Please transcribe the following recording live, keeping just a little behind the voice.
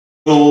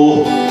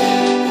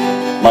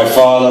My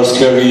father's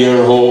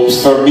career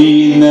hopes for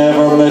me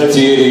never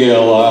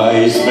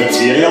materialised.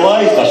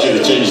 Materialised? I should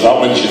have changed that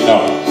one, shouldn't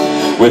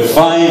I? With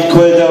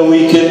 £5 a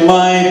week in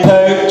my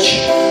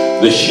pouch,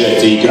 the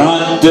shitty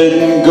grant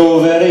didn't go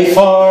very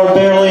far,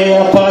 barely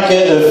a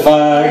packet of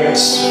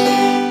fags.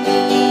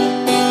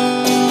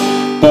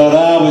 But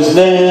I was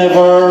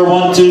never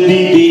one to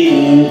be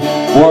beaten,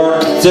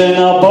 worked in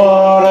a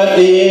bar at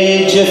the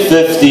age of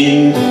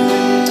 15.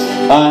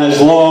 And as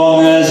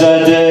long as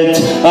I did,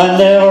 I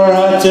never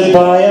had to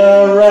buy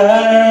a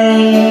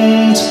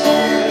round.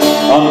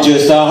 I'm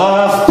just a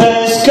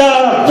half-piss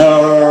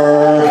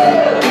gardener.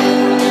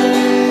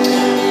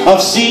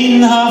 I've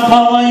seen half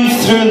my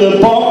life through the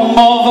bottom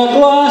of a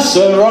glass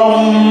of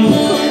rum.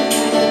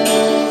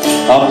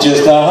 I'm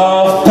just a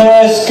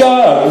half-piss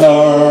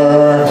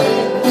gardener.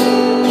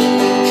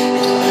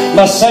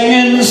 My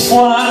singing's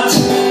flat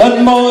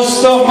and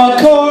most of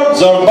my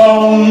chords are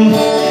bum.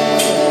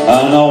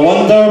 And I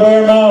wonder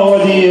where my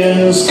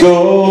audience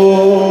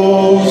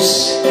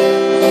goes.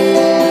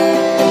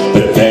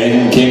 But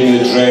then came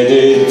the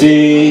dreaded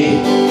day.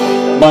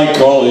 My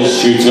college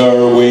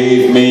tutor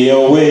waved me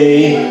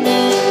away.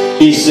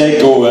 He said,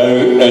 go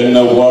out in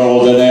the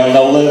world and earn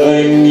a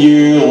living,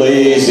 you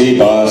lazy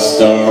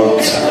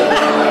bastard.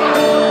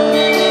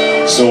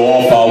 So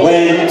off I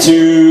went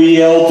to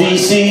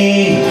ELDC.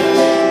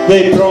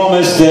 They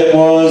promised it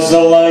was the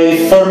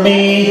life for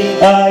me.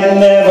 I'd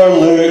never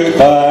look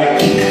back.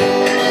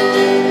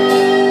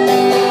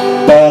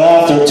 But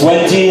after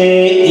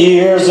 28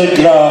 years of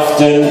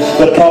grafting,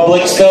 the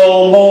public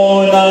still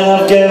moan and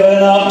I've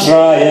given up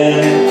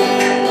trying.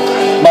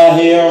 My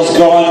hair's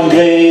gone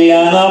grey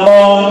and I'm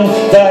on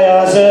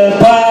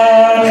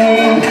diazepam.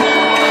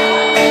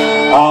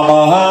 I'm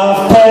a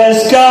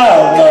half-piss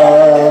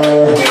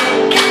gardener.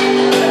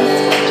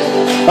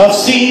 I've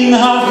seen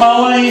half my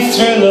life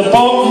through the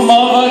bottom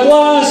of a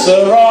glass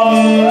of rum.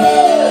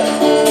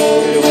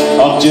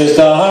 I'm just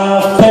a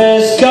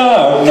half-piss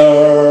gardener.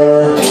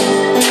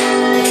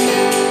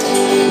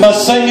 My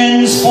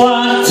singing's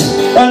flat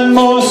and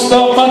most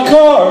of my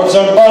chords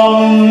are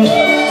bum.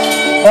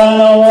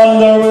 And I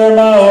wonder where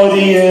my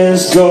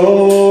audience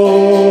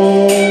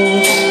goes.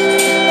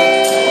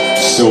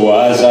 So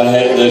as I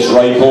hit this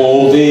ripe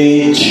old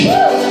age,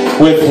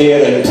 with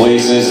hair in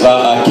places that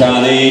I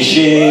can't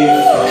shave,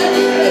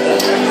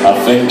 I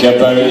think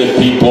about the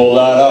people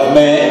that I've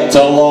met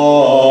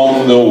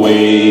along the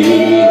way.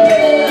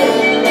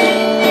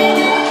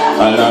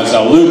 And as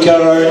I look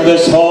around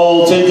this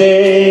hall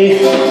today,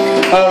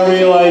 I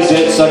realise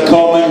it's a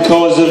common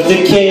cause of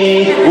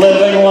decay,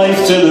 living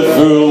life to the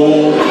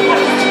full.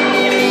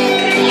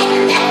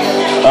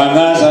 And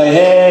as I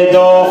head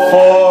off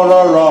for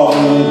a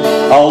run,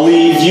 I'll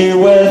leave you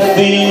with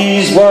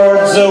these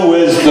words of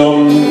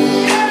wisdom.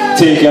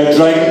 Take a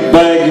drink,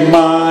 big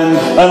man,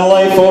 and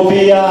life will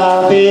be a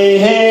happy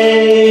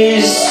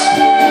haze.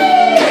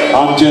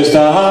 I'm just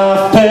a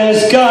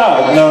half-piss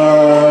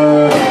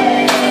gardener,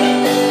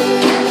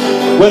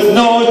 with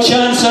no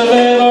chance of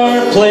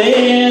ever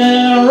playing in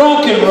a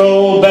rock and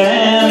roll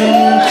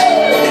band.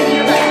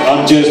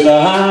 I'm just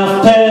a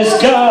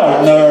half-piss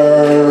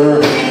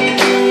gardener.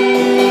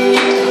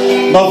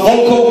 My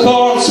vocal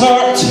cords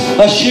hurt,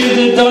 I should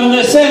have done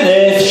this in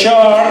F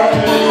sharp.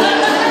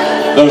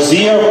 There's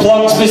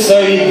earplugs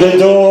beside the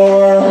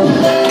door.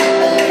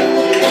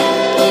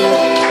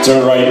 To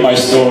write my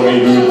story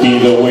would be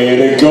the way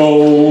to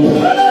go,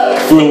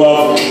 full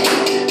of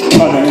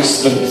cunning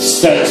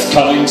stunts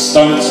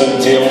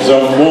and tales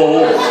of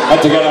woe.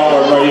 Had to get that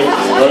one right.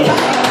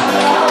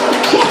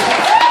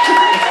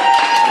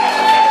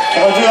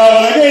 I'll do that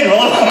one again,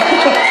 will I?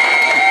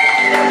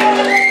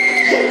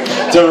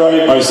 To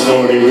write my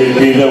story would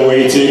be the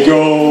way to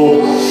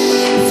go,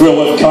 full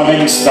of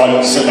cunning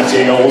stunts and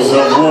tales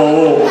of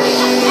woe.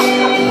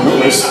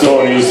 The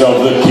stories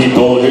of the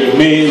people who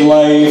made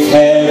life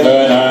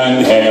heaven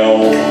and hell.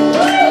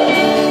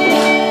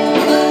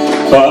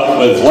 But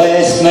with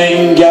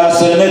lessening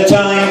gas in the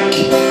tank,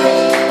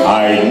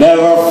 I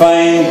never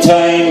find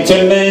time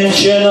to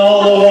mention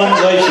all the ones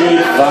I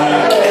should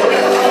thank.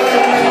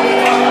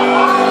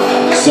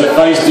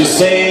 Suffice to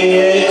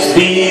say, it's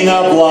been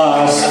a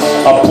blast,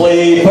 a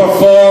play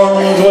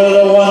performed with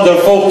a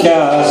wonderful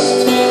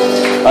cast.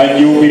 And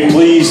you'll be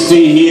pleased to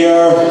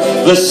hear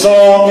the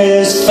song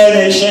is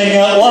finishing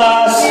at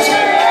last.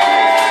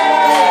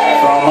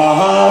 From a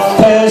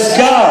half-piss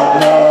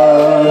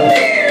gardener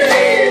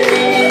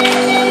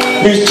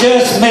who's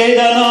just made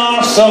an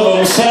arse of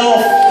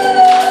himself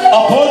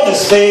up on the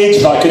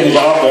stage, but I couldn't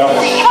get up there.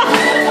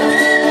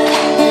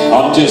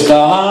 I'm just a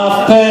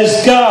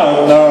half-piss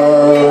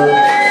gardener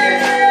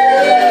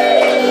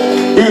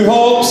who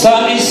hopes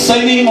that his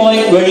singing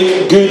like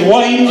good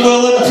wine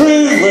will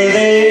improve with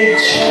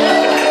age.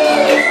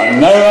 And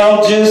now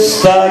I'll just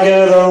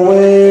stagger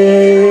away.